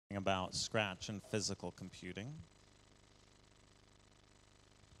about Scratch and physical computing.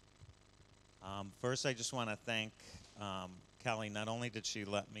 First, I just want to thank Kelly. Not only did she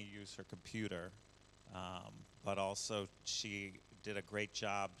let me use her computer, but also she did a great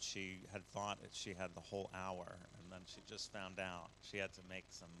job. She had thought that she had the whole hour, and then she just found out she had to make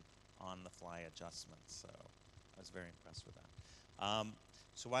some on-the-fly adjustments. So I was very impressed with that.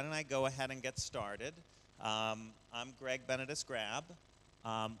 So why don't I go ahead and get started? I'm Greg Benedis-Grab.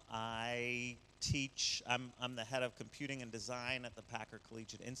 I teach, I'm the head of computing and design at the Papert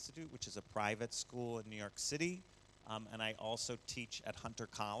Collegiate Institute, which is a private school in New York City. And I also teach at Hunter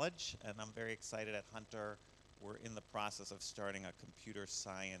College, and I'm very excited at Hunter. We're in the process of starting a computer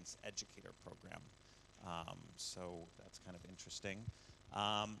science educator program. So that's kind of interesting.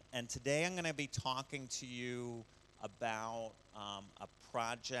 And today I'm going to be talking to you about a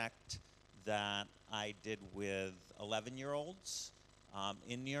project that I did with 11-year-olds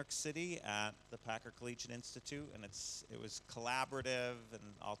in New York City at the Papert Collegiate Institute, and it was collaborative, and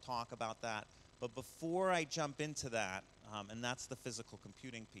I'll talk about that. But before I jump into that, and that's the physical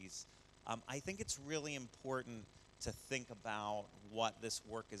computing piece, I think it's really important to think about what this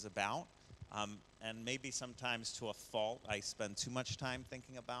work is about. And maybe sometimes to a fault, I spend too much time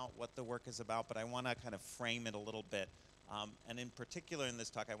thinking about what the work is about, but I want to kind of frame it a little bit. And in particular in this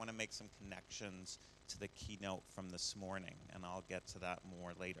talk, I want to make some connections to the keynote from this morning, and I'll get to that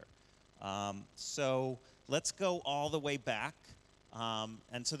more later. So let's go all the way back.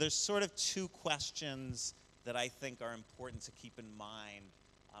 And so there's sort of two questions that I think are important to keep in mind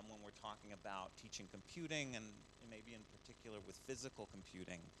when we're talking about teaching computing, and maybe in particular with physical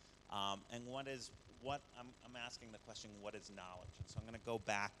computing. And I'm asking the question, what is knowledge? And so I'm going to go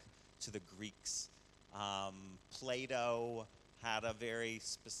back to the Greeks. Plato had a very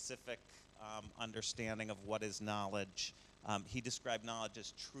specific understanding of what is knowledge. He described knowledge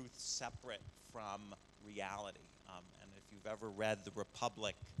as truth separate from reality. And if you've ever read The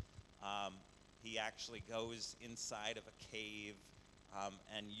Republic, he actually goes inside of a cave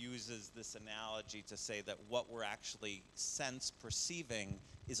and uses this analogy to say that what we're actually perceiving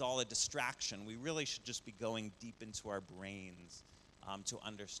is all a distraction. We really should just be going deep into our brains to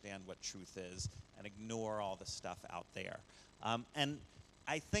understand what truth is and ignore all the stuff out there. And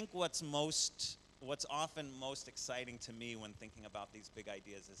I think what's often most exciting to me when thinking about these big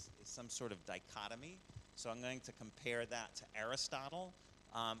ideas is some sort of dichotomy. So I'm going to compare that to Aristotle.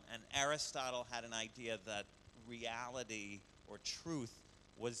 And Aristotle had an idea that reality or truth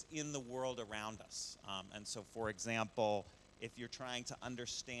was in the world around us. And so, for example, if you're trying to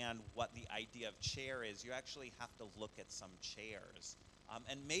understand what the idea of chair is, you actually have to look at some chairs.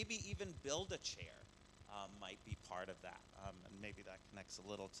 And maybe even build a chair might be part of that. And maybe that connects a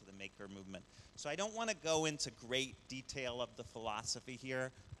little to the maker movement. So I don't want to go into great detail of the philosophy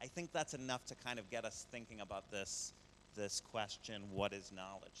here. I think that's enough to kind of get us thinking about this question, what is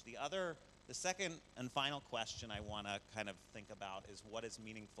knowledge? The second and final question I want to kind of think about is what is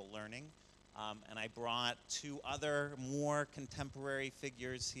meaningful learning? And I brought two other more contemporary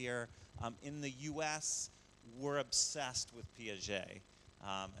figures here. In the US, we're obsessed with Piaget.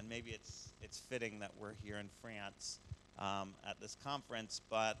 And maybe it's fitting that we're here in France at this conference,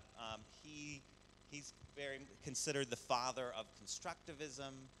 but he's very considered the father of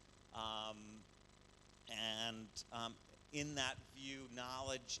constructivism. In that view,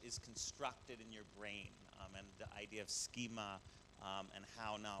 knowledge is constructed in your brain, and the idea of schema and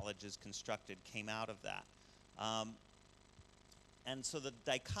how knowledge is constructed came out of that. And so the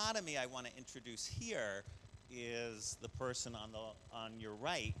dichotomy I want to introduce here is the person on your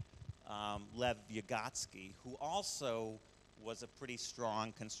right, Lev Vygotsky, who also was a pretty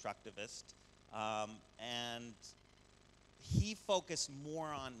strong constructivist, and he focused more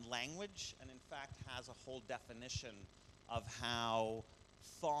on language, and in fact has a whole definition of how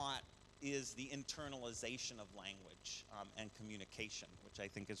thought is the internalization of language and communication, which I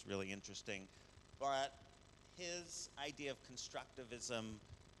think is really interesting. But his idea of constructivism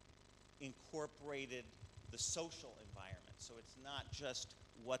incorporated the social environment. So it's not just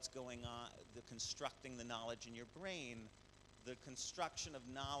what's going on, constructing the knowledge in your brain. The construction of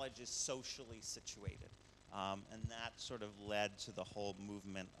knowledge is socially situated. And that sort of led to the whole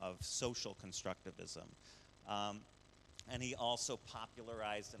movement of social constructivism. And he also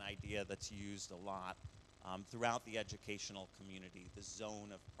popularized an idea that's used a lot throughout the educational community, the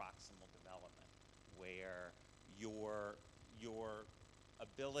zone of proximal development, where your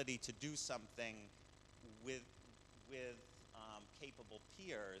ability to do something with capable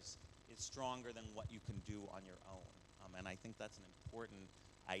peers is stronger than what you can do on your own. And I think that's an important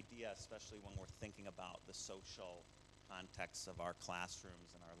idea, especially when we're thinking about the social context of our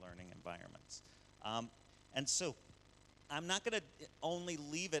classrooms and our learning environments. And so I'm not going to only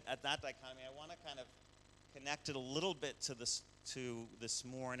leave it at that dichotomy. I want to kind of connect it a little bit to this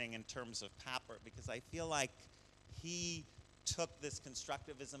morning in terms of Papert, because I feel like he took this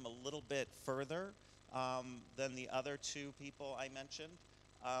constructivism a little bit further than the other two people I mentioned.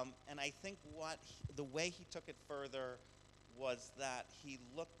 And I think the way he took it further was that he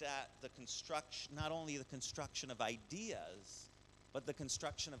looked at the construction, not only the construction of ideas, but the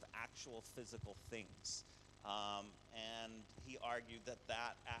construction of actual physical things. And he argued that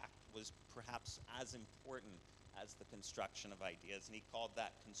that act was perhaps as important as the construction of ideas, and he called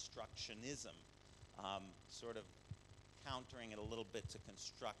that constructionism, sort of countering it a little bit to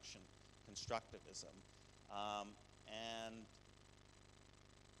constructivism. And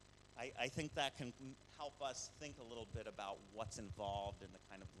I think that can help us think a little bit about what's involved in the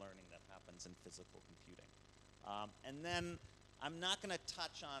kind of learning that happens in physical computing. And then I'm not going to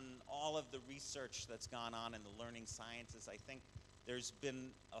touch on all of the research that's gone on in the learning sciences. I think there's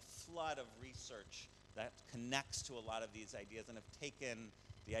been a flood of research that connects to a lot of these ideas and have taken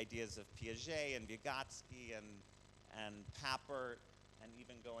the ideas of Piaget and Vygotsky and Papert, and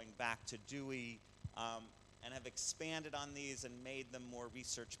even going back to Dewey, and have expanded on these and made them more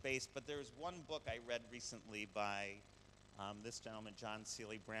research-based. But there's one book I read recently by this gentleman, John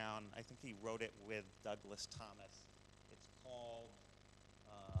Seeley Brown. I think he wrote it with Douglas Thomas. It's called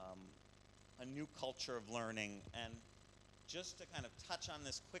A New Culture of Learning. And just to kind of touch on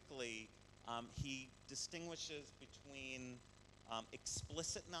this quickly, he distinguishes between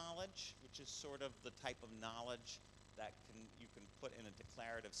explicit knowledge, which is sort of the type of knowledge that you can put in a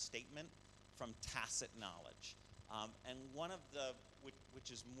declarative statement, from tacit knowledge. And one of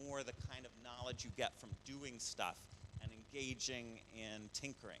which is more the kind of knowledge you get from doing stuff and engaging in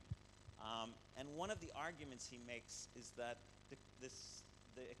tinkering. And one of the arguments he makes is that the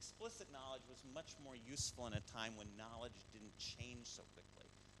explicit knowledge was much more useful in a time when knowledge didn't change so quickly,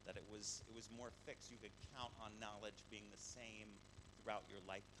 that it was more fixed. You could count on knowledge being the same throughout your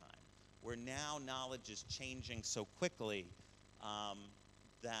lifetime. Where now knowledge is changing so quickly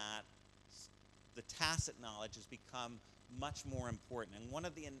that the tacit knowledge has become much more important. And one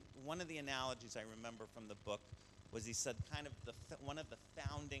of the analogies I remember from the book was he said kind of one of the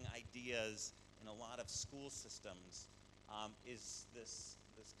founding ideas in a lot of school systems is this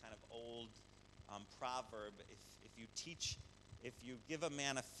kind of old proverb: if you give a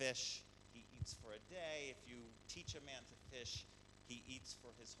man a fish, he eats for a day. If you teach a man to fish, he eats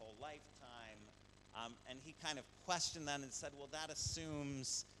for his whole lifetime. And he kind of questioned that and said, well, that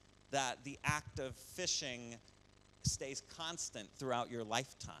assumes that the act of fishing stays constant throughout your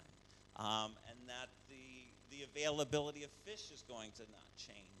lifetime, and that the availability of fish is going to not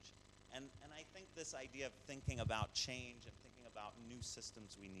change. And I think this idea of thinking about change and thinking about new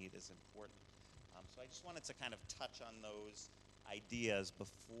systems we need is important. So I just wanted to kind of touch on those ideas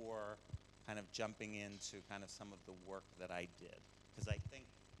before kind of jumping into kind of some of the work that I did, because I think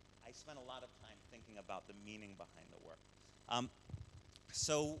I spent a lot of time thinking about the meaning behind the work.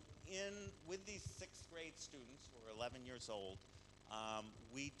 So with these 6th grade students who are 11 years old,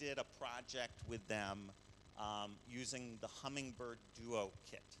 we did a project with them using the Hummingbird Duo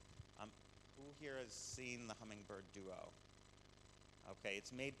kit. Who here has seen the Hummingbird Duo? Okay,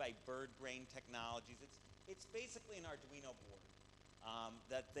 it's made by Bird Brain Technologies. It's basically an Arduino board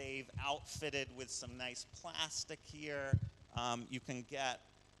that they've outfitted with some nice plastic here. You can get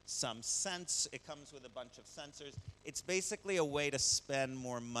some it comes with a bunch of sensors. It's basically a way to spend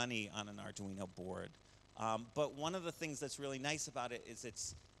more money on an Arduino board. But one of the things that's really nice about it is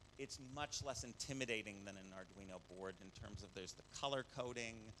it's much less intimidating than an Arduino board in terms of there's the color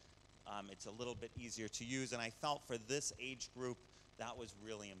coding. It's a little bit easier to use, and I felt for this age group that was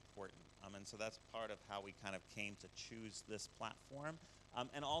really important. And so that's part of how we kind of came to choose this platform.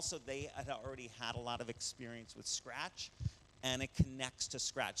 And also they had already had a lot of experience with Scratch, and it connects to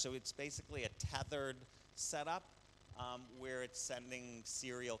Scratch. So it's basically a tethered setup where it's sending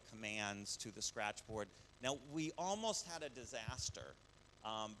serial commands to the Scratch board. Now, we almost had a disaster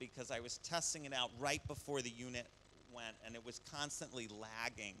because I was testing it out right before the unit went, and it was constantly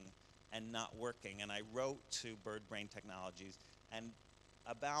lagging and not working. And I wrote to Bird Brain Technologies, and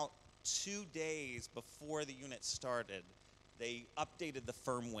about 2 days before the unit started, they updated the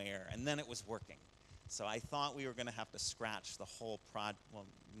firmware, and then it was working. So I thought we were going to have to scratch the whole project. Well,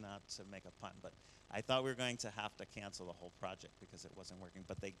 not to make a pun, but I thought we were going to have to cancel the whole project because it wasn't working.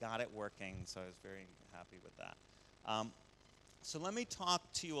 But they got it working, so I was very happy with that. So let me talk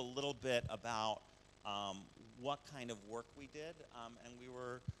to you a little bit about what kind of work we did. And we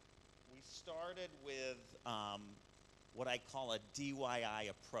started with what I call a DIY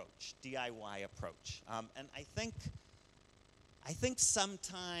approach. And I think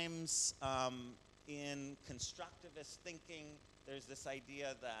sometimes in constructivist thinking, there's this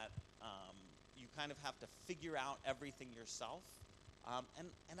idea that you kind of have to figure out everything yourself.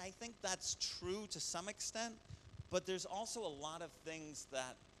 And I think that's true to some extent, but there's also a lot of things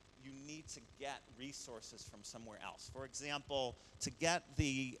that you need to get resources from somewhere else. For example, to get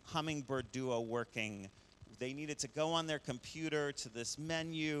the Hummingbird Duo working, they needed to go on their computer to this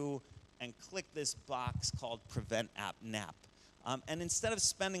menu and click this box called Prevent App Nap. And instead of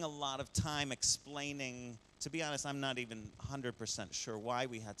spending a lot of time explaining, to be honest, I'm not even 100% sure why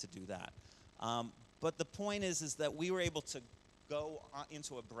we had to do that. But the point is that we were able to go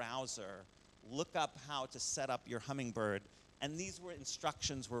into a browser, look up how to set up your Hummingbird, and these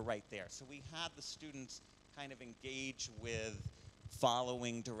instructions were right there. So we had the students kind of engage with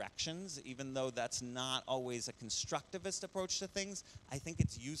following directions, even though that's not always a constructivist approach to things. I think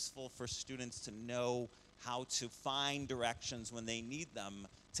it's useful for students to know how to find directions when they need them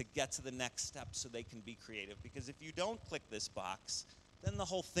to get to the next step so they can be creative. Because if you don't click this box, then the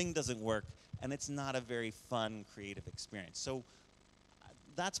whole thing doesn't work, and it's not a very fun, creative experience. So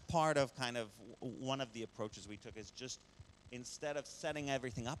that's part of kind of one of the approaches we took, is just instead of setting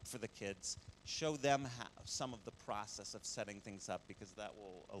everything up for the kids, show them some of the process of setting things up, because that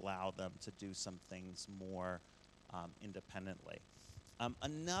will allow them to do some things more independently.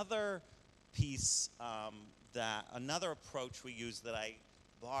 Another piece, another approach we use that I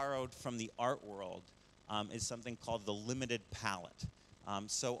borrowed from the art world is something called the limited palette.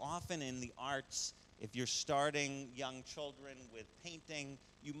 So often in the arts, if you're starting young children with painting,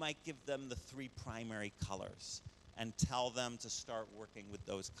 you might give them the 3 primary colors and tell them to start working with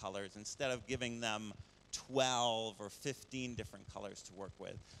those colors instead of giving them 12 or 15 different colors to work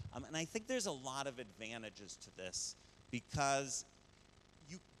with. And I think there's a lot of advantages to this, because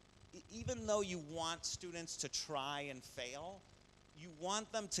even though you want students to try and fail, you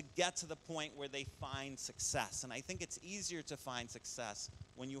want them to get to the point where they find success. And I think it's easier to find success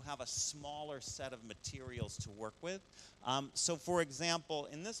when you have a smaller set of materials to work with. So for example,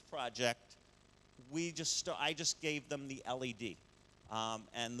 in this project, I just gave them the LED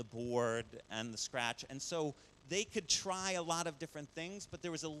and the board and the scratch. And so they could try a lot of different things, but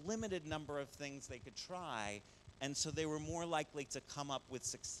there was a limited number of things they could try. And so they were more likely to come up with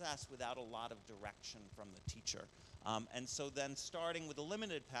success without a lot of direction from the teacher. And so then starting with a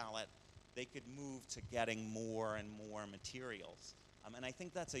limited palette, they could move to getting more and more materials. And I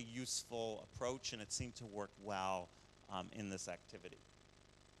think that's a useful approach, and it seemed to work well in this activity.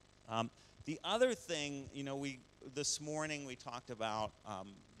 The other thing, this morning we talked about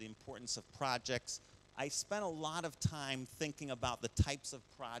the importance of projects. I spent a lot of time thinking about the types of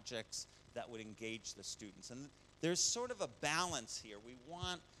projects that would engage the students. And there's sort of a balance here. We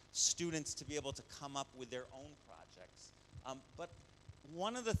want students to be able to come up with their own projects. But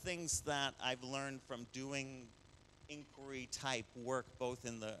one of the things that I've learned from doing inquiry type work, both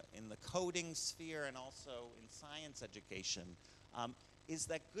in the coding sphere and also in science education, is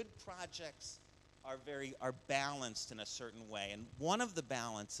that good projects are balanced in a certain way. And one of the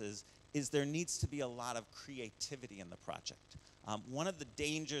balances is there needs to be a lot of creativity in the project. One of the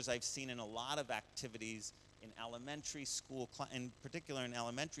dangers I've seen in a lot of activities in elementary school, in particular in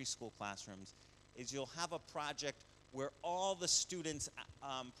elementary school classrooms, is you'll have a project where all the students'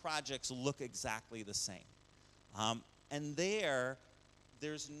 projects look exactly the same. And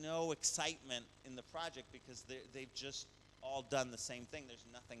there's no excitement in the project because they've just all done the same thing. There's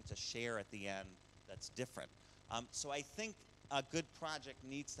nothing to share at the end that's different. So I think a good project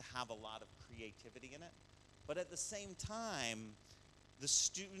needs to have a lot of creativity in it. But at the same time, the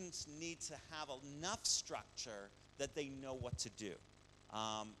students need to have enough structure that they know what to do.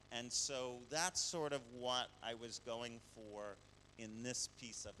 And so that's sort of what I was going for in this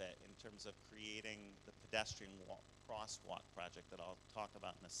piece of it in terms of creating the pedestrian crosswalk project that I'll talk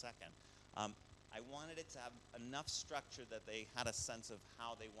about in a second. I wanted it to have enough structure that they had a sense of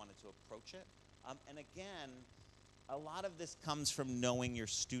how they wanted to approach it. And again, a lot of this comes from knowing your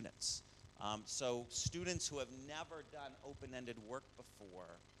students. So students who have never done open-ended work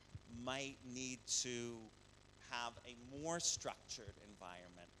before might need to have a more structured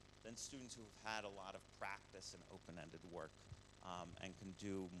environment than students who've had a lot of practice in open-ended work and can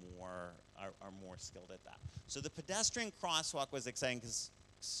do more, are more skilled at that. So the pedestrian crosswalk was exciting because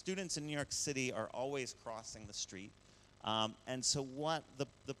students in New York City are always crossing the street. And so what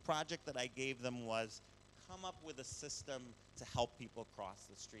the project that I gave them was come up with a system to help people cross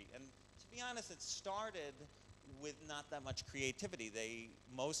the street. And to be honest, it started with not that much creativity.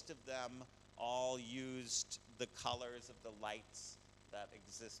 Most of them all used the colors of the lights that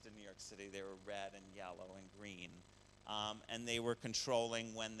exist in New York City. They were red and yellow and green. And they were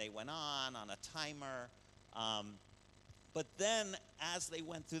controlling when they went on a timer. But then, as they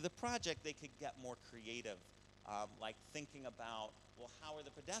went through the project, they could get more creative, like thinking about, well, how are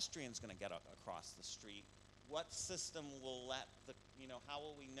the pedestrians going to get across the street? What system will let the, how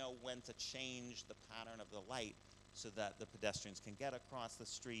will we know when to change the pattern of the light so that the pedestrians can get across the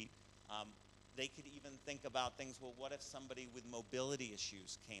street? They could even think about things, well, what if somebody with mobility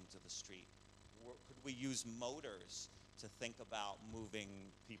issues came to the street? Could we use motors to think about moving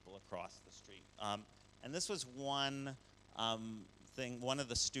people across the street? And this was one thing one of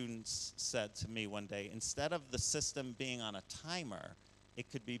the students said to me one day. Instead of the system being on a timer, it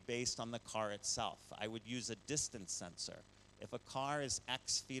could be based on the car itself. I would use a distance sensor. If a car is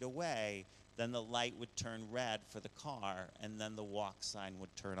X feet away, then the light would turn red for the car, and then the walk sign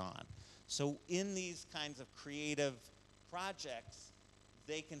would turn on. So in these kinds of creative projects,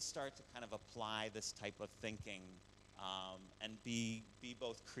 they can start to kind of apply this type of thinking and be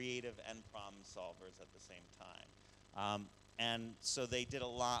both creative and problem solvers at the same time. And so they did a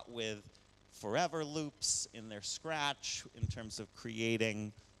lot with forever loops in their Scratch in terms of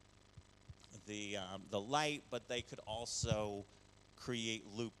creating the light, but they could also create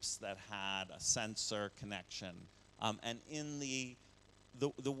loops that had a sensor connection. And in the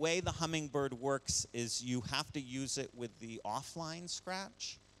way the Hummingbird works is you have to use it with the offline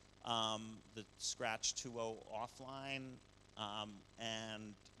Scratch, the Scratch 2.0 offline,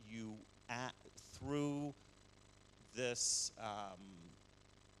 and you through this,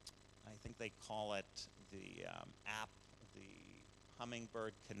 I think they call it the app, the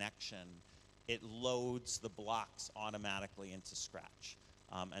Hummingbird connection. It loads the blocks automatically into Scratch.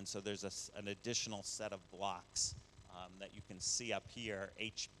 And so there's an additional set of blocks that you can see up here,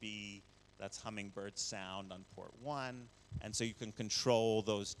 HB, that's Hummingbird sound on port 1. And so you can control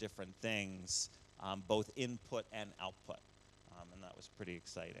those different things, both input and output. And that was pretty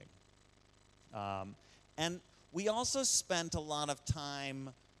exciting. And we also spent a lot of time,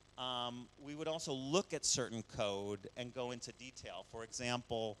 we would also look at certain code and go into detail. For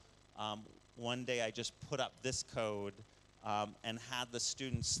example, one day I just put up this code and had the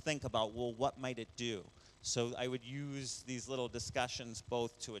students think about, well, what might it do? So I would use these little discussions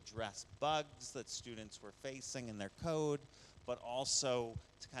both to address bugs that students were facing in their code, but also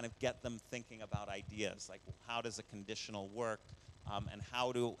to kind of get them thinking about ideas, like how does a conditional work, and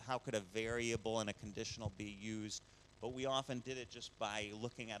how could a variable and a conditional be used? But we often did it just by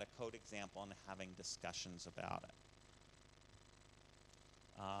looking at a code example and having discussions about it.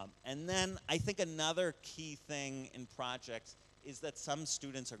 And then I think another key thing in projects is that some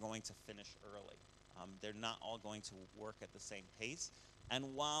students are going to finish early. They're not all going to work at the same pace.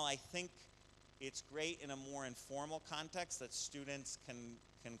 And while I think it's great in a more informal context that students can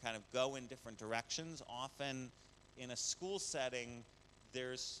kind of go in different directions, often in a school setting,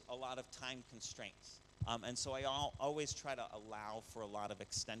 there's a lot of time constraints. And so I always try to allow for a lot of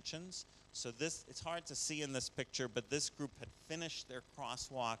extensions. So it's hard to see in this picture, but this group had finished their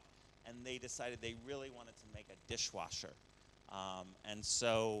crosswalk and they decided they really wanted to make a dishwasher. And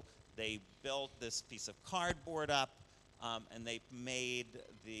so they built this piece of cardboard up, and they made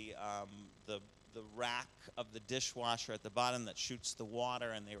the rack of the dishwasher at the bottom that shoots the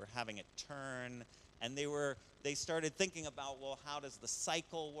water, and they were having it turn. And they started thinking about, well, how does the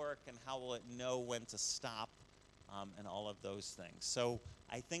cycle work, and how will it know when to stop, and all of those things. So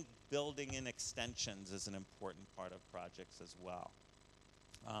I think building in extensions is an important part of projects as well.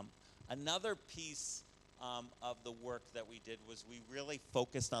 Another piece of the work that we did was we really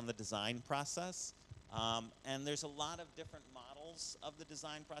focused on the design process. And there's a lot of different models of the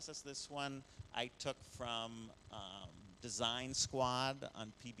design process. This one I took from Design Squad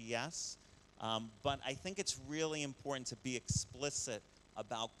on PBS. But I think it's really important to be explicit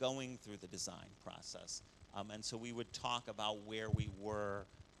about going through the design process. And so we would talk about where we were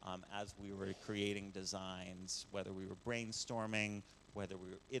as we were creating designs, whether we were brainstorming, whether we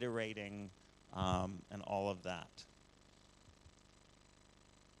were iterating, and all of that.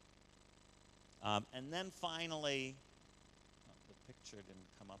 And then finally, the picture didn't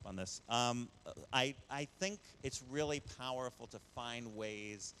come up on this. I think it's really powerful to find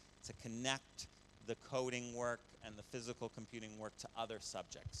ways to connect the coding work and the physical computing work to other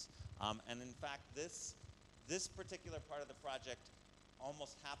subjects. And in fact, this particular part of the project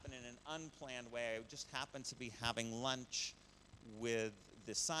almost happened in an unplanned way. I just happened to be having lunch with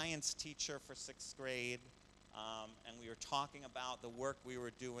the science teacher for 6th grade, and we were talking about the work we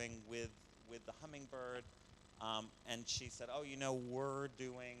were doing with the Hummingbird, and she said, oh, we're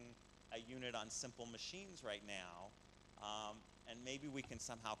doing a unit on simple machines right now, and maybe we can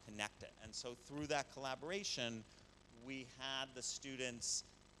somehow connect it. And so through that collaboration, we had the students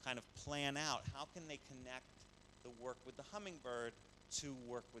kind of plan out how can they connect the work with the Hummingbird to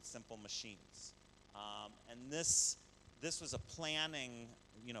work with simple machines. And this was a planning,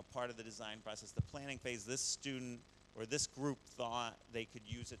 part of the design process. The planning phase, this student or this group thought they could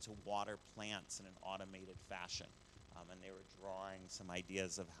use it to water plants in an automated fashion. And they were drawing some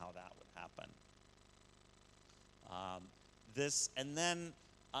ideas of how that would happen. And then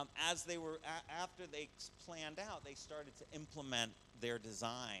as they were, after they planned out, they started to implement their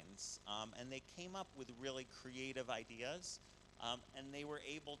designs. And they came up with really creative ideas. And they were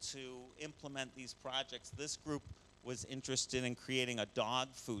able to implement these projects. This group was interested in creating a dog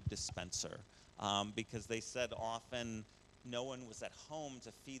food dispenser because they said often no one was at home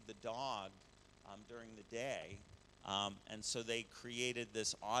to feed the dog during the day. And so they created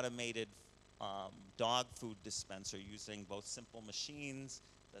this automated dog food dispenser using both simple machines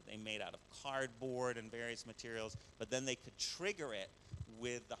that they made out of cardboard and various materials, but then they could trigger it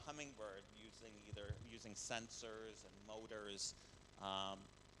with the Hummingbird using sensors and motors.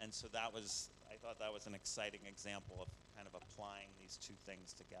 And so I thought that was an exciting example of kind of applying these two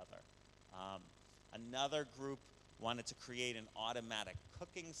things together. Another group wanted to create an automatic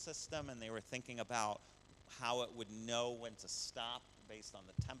cooking system, and they were thinking about how it would know when to stop based on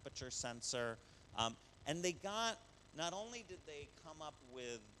the temperature sensor. And they not only did they come up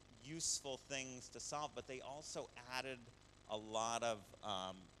with useful things to solve, but they also added a lot of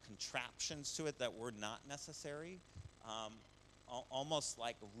contraptions to it that were not necessary, almost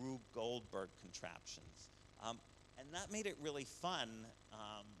like Rube Goldberg contraptions. And that made it really fun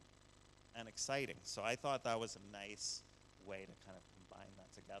and exciting. So I thought that was a nice way to kind of combine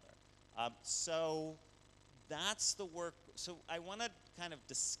that together. So that's the work. So I want to kind of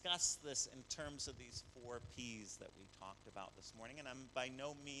discuss this in terms of these 4 Ps that we talked about this morning. And I'm by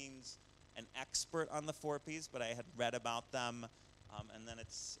no means an expert on the 4 Ps, but I had read about them. And then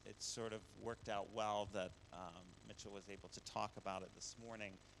it's sort of worked out well that Mitchel was able to talk about it this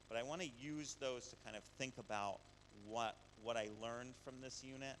morning. But I want to use those to kind of think about what I learned from this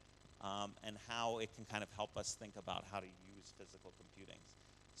unit and how it can kind of help us think about how to use physical computing.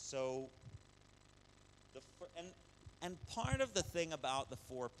 So, and part of the thing about the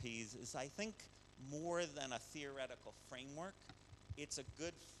 4 Ps is I think more than a theoretical framework, it's a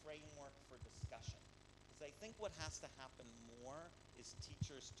good framework for discussion. Because I think what has to happen more is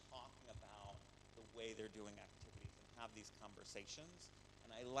teachers talking about the way they're doing activities and have these conversations.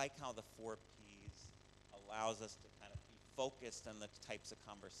 And I like how the 4 Ps allows us to kind of be focused on the types of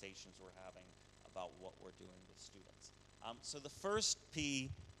conversations we're having about what we're doing with students. So the first P,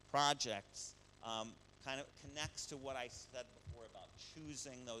 projects, kind of connects to what I said before about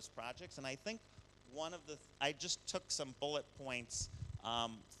choosing those projects. And I think I just took some bullet points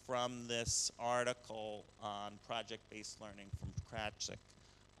from this article on project-based learning from Kratchik.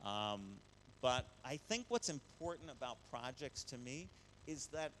 But I think what's important about projects to me is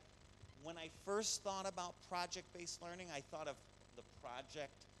that when I first thought about project-based learning, I thought of the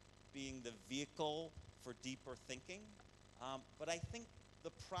project being the vehicle for deeper thinking. But I think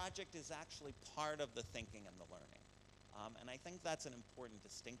the project is actually part of the thinking and the learning. And I think that's an important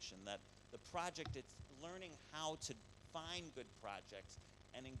distinction, that the project, it's learning how to find good projects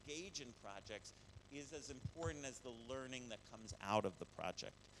and engage in projects is as important as the learning that comes out of the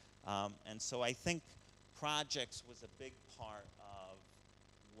project. And so I think projects was a big part of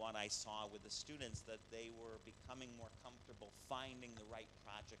what I saw with the students, that they were becoming more comfortable finding the right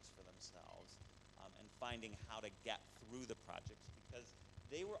projects for themselves and finding how to get through the projects, because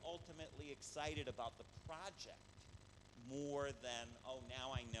they were ultimately excited about the project more than, oh,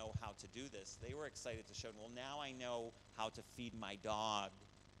 now I know how to do this. They were excited to show, well, now I know how to feed my dog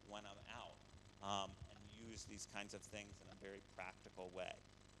when I'm out, and use these kinds of things in a very practical way.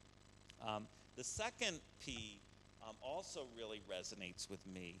 The second P also really resonates with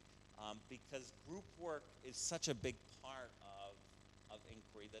me because group work is such a big part of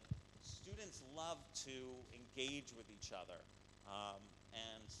inquiry, that students love to engage with each other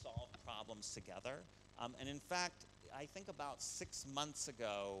and solve problems together. And in fact, I think about 6 months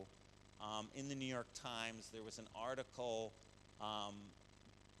ago in the New York Times, there was an article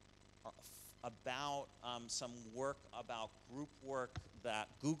about some work about group work that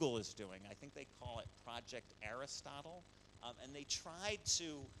Google is doing. I think they call it Project Aristotle. And they tried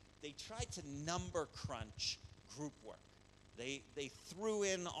to number crunch group work. They threw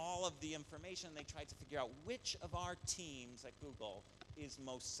in all of the information. They tried to figure out which of our teams at Google is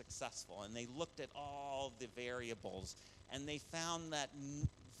most successful. And they looked at all the variables. And they found that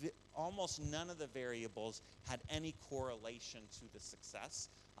almost none of the variables had any correlation to the success.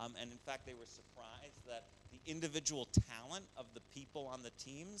 And in fact, they were surprised that the individual talent of the people on the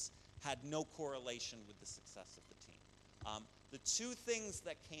teams had no correlation with the success of the team. The two things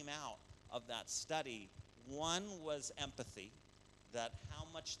that came out of that study, one was empathy, that how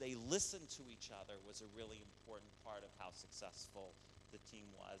much they listened to each other was a really important part of how successful the team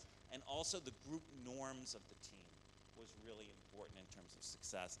was, and also the group norms of the team was really important in terms of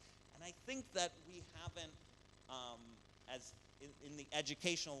success. And I think that we haven't, as in the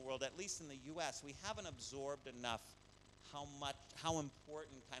educational world, at least in the US, we haven't absorbed enough how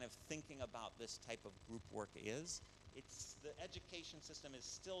important kind of thinking about this type of group work is. The education system is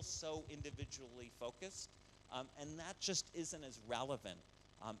still so individually focused, and that just isn't as relevant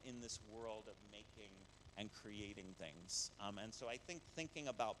in this world of making and creating things. And so I think thinking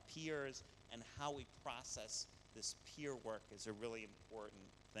about peers and how we process this peer work is a really important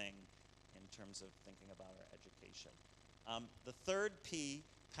thing in terms of thinking about our education. The third P,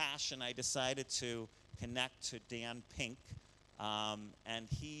 passion, I decided to connect to Dan Pink, and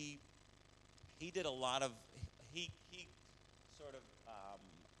he did a lot of, he sort of,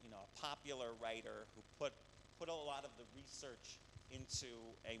 a popular writer who put a lot of the research into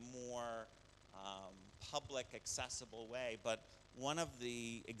a more public, accessible way. But one of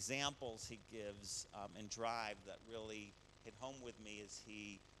the examples he gives in Drive that really hit home with me is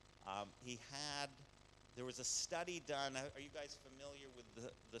there was a study done. Are you guys familiar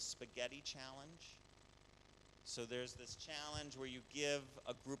with the spaghetti challenge? So there's this challenge where you give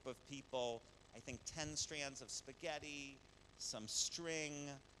a group of people, I think, 10 strands of spaghetti, some string,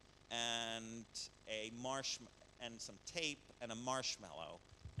 and and some tape and a marshmallow,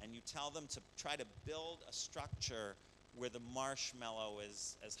 and you tell them to try to build a structure where the marshmallow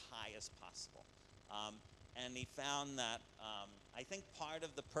is as high as possible. And he found that I think part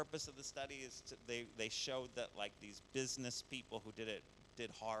of the purpose of the study is they showed that like these business people who did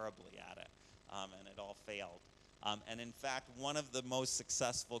horribly at it, and it all failed. And in fact, one of the most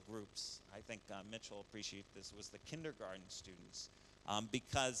successful groups, I think Mitchell will appreciate this, was the kindergarten students,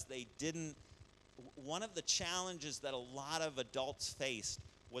 because one of the challenges that a lot of adults faced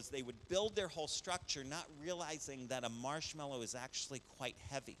was they would build their whole structure not realizing that a marshmallow is actually quite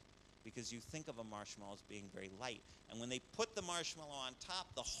heavy, because you think of a marshmallow as being very light. And when they put the marshmallow on top,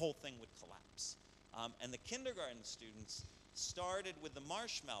 the whole thing would collapse. And the kindergarten students started with the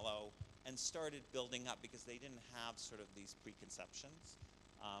marshmallow and started building up because they didn't have sort of these preconceptions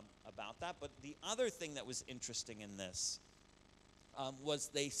about that. But the other thing that was interesting in this was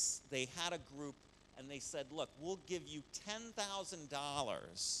they had a group and they said, look, we'll give you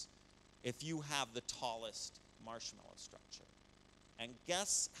 $10,000 if you have the tallest marshmallow structure. And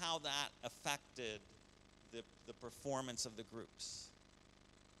guess how that affected the performance of the groups?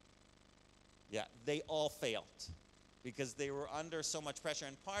 Yeah, they all failed because they were under so much pressure.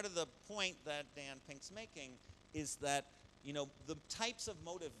 And part of the point that Dan Pink's making is that, the types of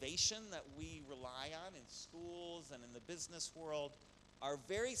motivation that we rely on in schools and in the business world are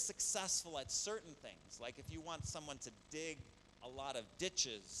very successful at certain things. Like if you want someone to dig a lot of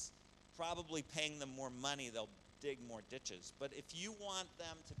ditches, probably paying them more money, they'll dig more ditches. But if you want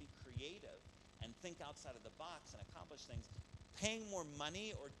them to be creative and think outside of the box and accomplish things, paying more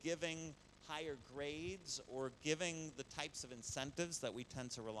money or giving higher grades or giving the types of incentives that we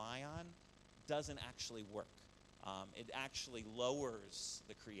tend to rely on doesn't actually work. It actually lowers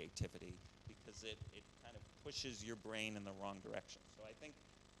the creativity because it kind of pushes your brain in the wrong direction. So I think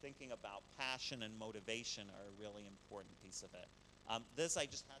thinking about passion and motivation are a really important piece of it. This I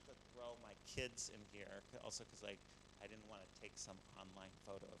just had to throw my kids in here, also because I didn't want to take some online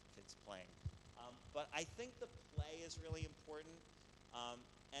photo of kids playing. But I think the play is really important.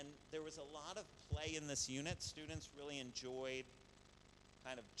 And there was a lot of play in this unit. Students really enjoyed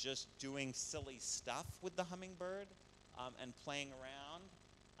kind of just doing silly stuff with the Hummingbird and playing around.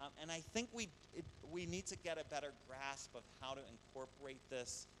 And I think we need to get a better grasp of how to incorporate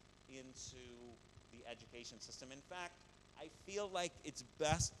this into the education system. In fact, I feel like it's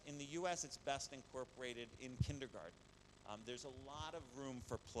best, in the US, it's best incorporated in kindergarten. There's a lot of room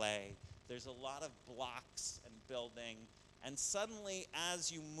for play. There's a lot of blocks and building. And suddenly,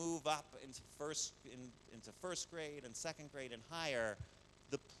 as you move up into first grade and second grade and higher,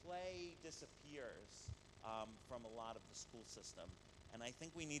 the play disappears from a lot of the school system. And I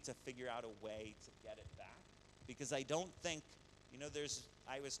think we need to figure out a way to get it back. Because I don't think,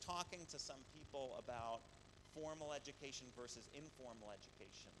 I was talking to some people about formal education versus informal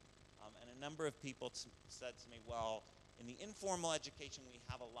education. And a number of people said to me, well, in the informal education, we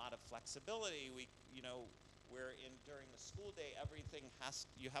have a lot of flexibility. where during the school day,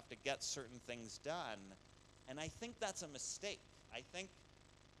 you have to get certain things done. And I think that's a mistake. I think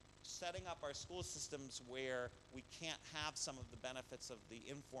setting up our school systems where we can't have some of the benefits of the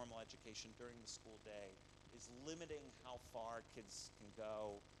informal education during the school day is limiting how far kids can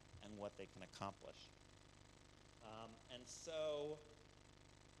go and what they can accomplish. And so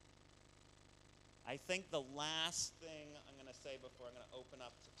I think the last thing I'm going to say before I'm going to open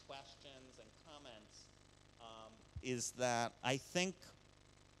up to questions and comments is that I think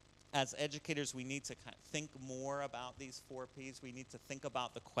as educators we need to think more about these 4 Ps. We need to think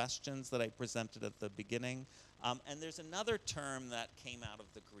about the questions that I presented at the beginning. And there's another term that came out of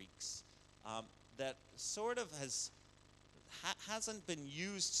the Greeks that sort of hasn't been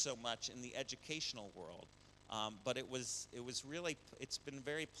used so much in the educational world. But it's been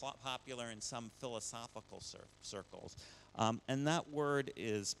very popular in some philosophical circles. And that word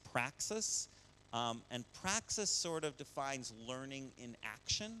is praxis. And praxis sort of defines learning in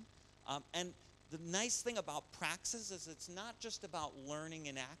action. And the nice thing about praxis is it's not just about learning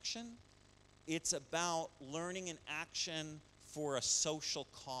in action. It's about learning in action for a social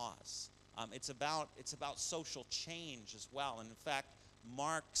cause. It's about social change as well. And in fact,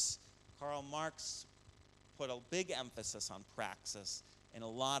 Karl Marx put a big emphasis on praxis in a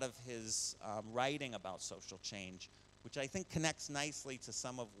lot of his writing about social change, which I think connects nicely to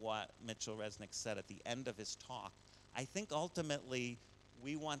some of what Mitchel Resnick said at the end of his talk. I think ultimately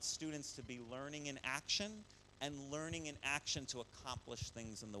we want students to be learning in action and learning in action to accomplish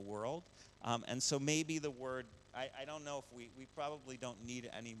things in the world. And so maybe the word, I don't know if we probably don't need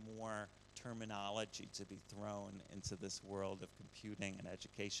any more terminology to be thrown into this world of computing and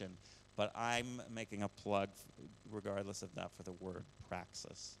education, but I'm making a plug, regardless of that, for the word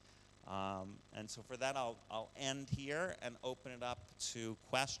praxis. And so for that, I'll end here and open it up to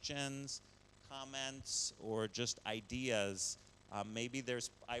questions, comments, or just ideas.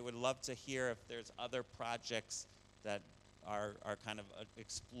 I would love to hear if there's other projects that are kind of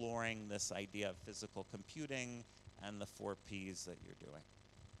exploring this idea of physical computing and the 4 Ps that you're doing.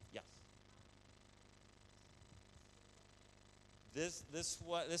 Yes.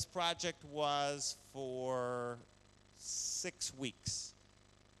 This project was for 6 weeks.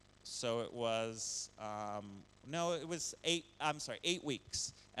 So it was, it was 8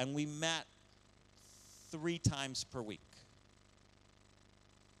 weeks. And we met 3 times per week.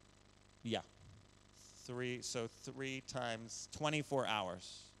 Yeah. 3 times 24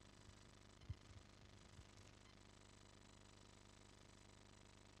 hours.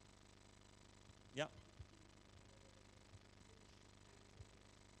 Yeah.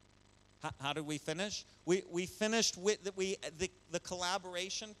 How did we finish? We finished with the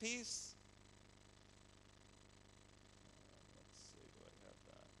collaboration piece. Let's see, do I have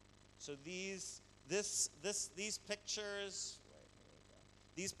that? So these pictures.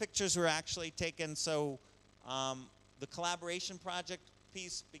 These pictures were actually taken. So the collaboration project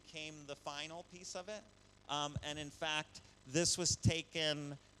piece became the final piece of it. And in fact, this was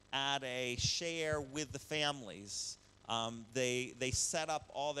taken at a share with the families. They set up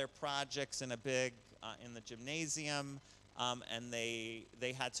all their projects in a big, in the gymnasium, and they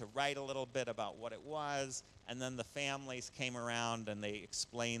had to write a little bit about what it was, and then the families came around and they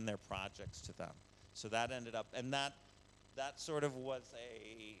explained their projects to them. So that ended up, and that sort of was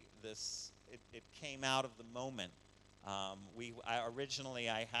it came out of the moment. Originally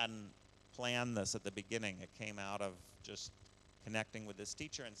I hadn't planned this at the beginning. It came out of just connecting with this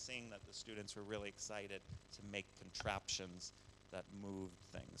teacher and seeing that the students were really excited to make contraptions that moved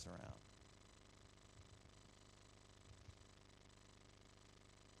things around.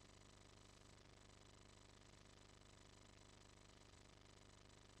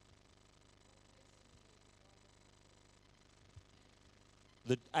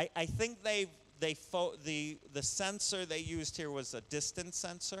 I think the sensor they used here was a distance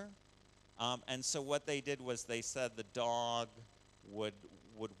sensor. And so what they did was they said the dog would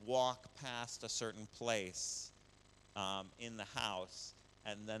walk past a certain place in the house,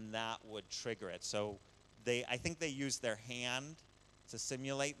 and then that would trigger it. So I think they used their hand to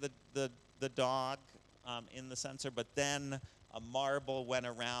simulate the dog in the sensor, but then a marble went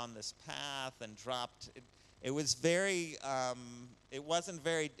around this path and dropped. It was very. It wasn't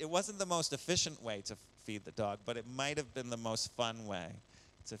the most efficient way to feed the dog, but it might have been the most fun way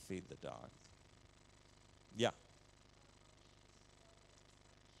to feed the dog. Yeah.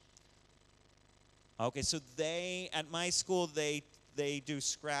 Okay, so at my school they do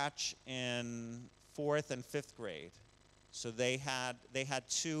Scratch in 4th and 5th grade. So they had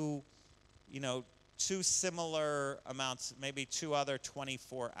two similar amounts, maybe 2 other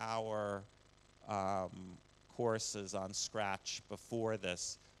 24-hour courses on Scratch before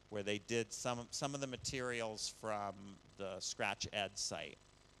this, where they did some of the materials from the Scratch Ed site.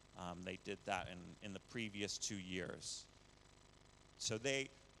 They did that in the previous 2 years. So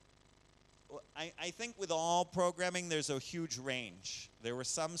I think with all programming, there's a huge range. There were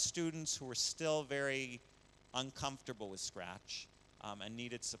some students who were still very uncomfortable with Scratch and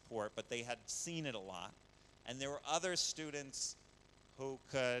needed support, but they had seen it a lot. And there were other students who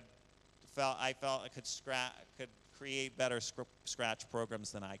could create better Scratch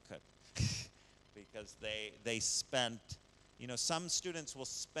programs than I could, because they spent, some students will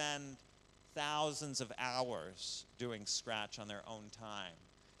spend thousands of hours doing Scratch on their own time.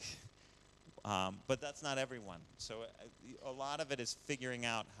 But that's not everyone. So a lot of it is figuring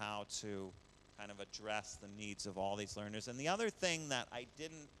out how to kind of address the needs of all these learners. And the other thing that I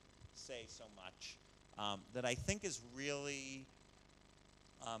didn't say so much that I think is really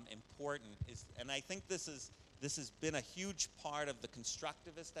important is, and I think this has been a huge part of the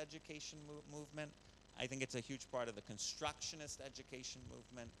constructivist education movement. I think it's a huge part of the constructionist education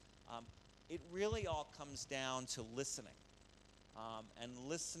movement. It really all comes down to listening. And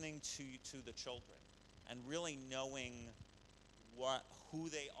listening to the children, and really knowing who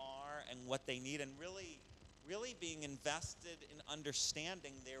they are and what they need, and really being invested in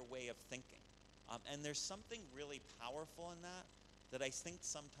understanding their way of thinking. And there's something really powerful in that I think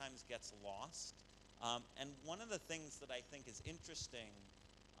sometimes gets lost. And one of the things that I think is interesting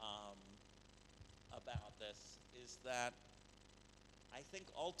about this is that I think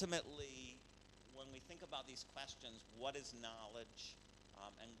ultimately, when we think about these questions, what is knowledge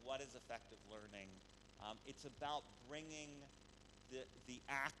and what is effective learning, it's about bringing the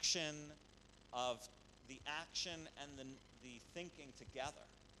action and the thinking together.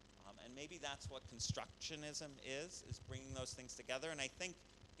 And maybe that's what constructionism is bringing those things together. And I think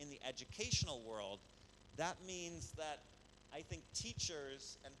in the educational world, that means that I think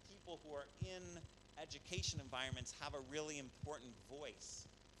teachers and people who are in education environments have a really important voice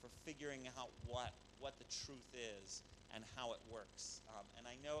for figuring out what the truth is and how it works. And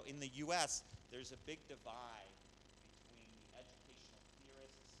I know in the US, there's a big divide between the educational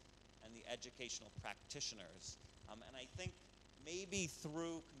theorists and the educational practitioners. And I think maybe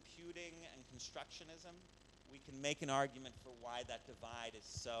through computing and constructionism, we can make an argument for why that divide is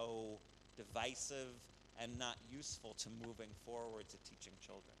so divisive and not useful to moving forward to teaching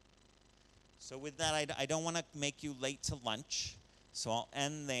children. So with that, I don't want to make you late to lunch. So I'll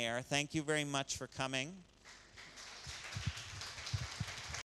end there. Thank you very much for coming.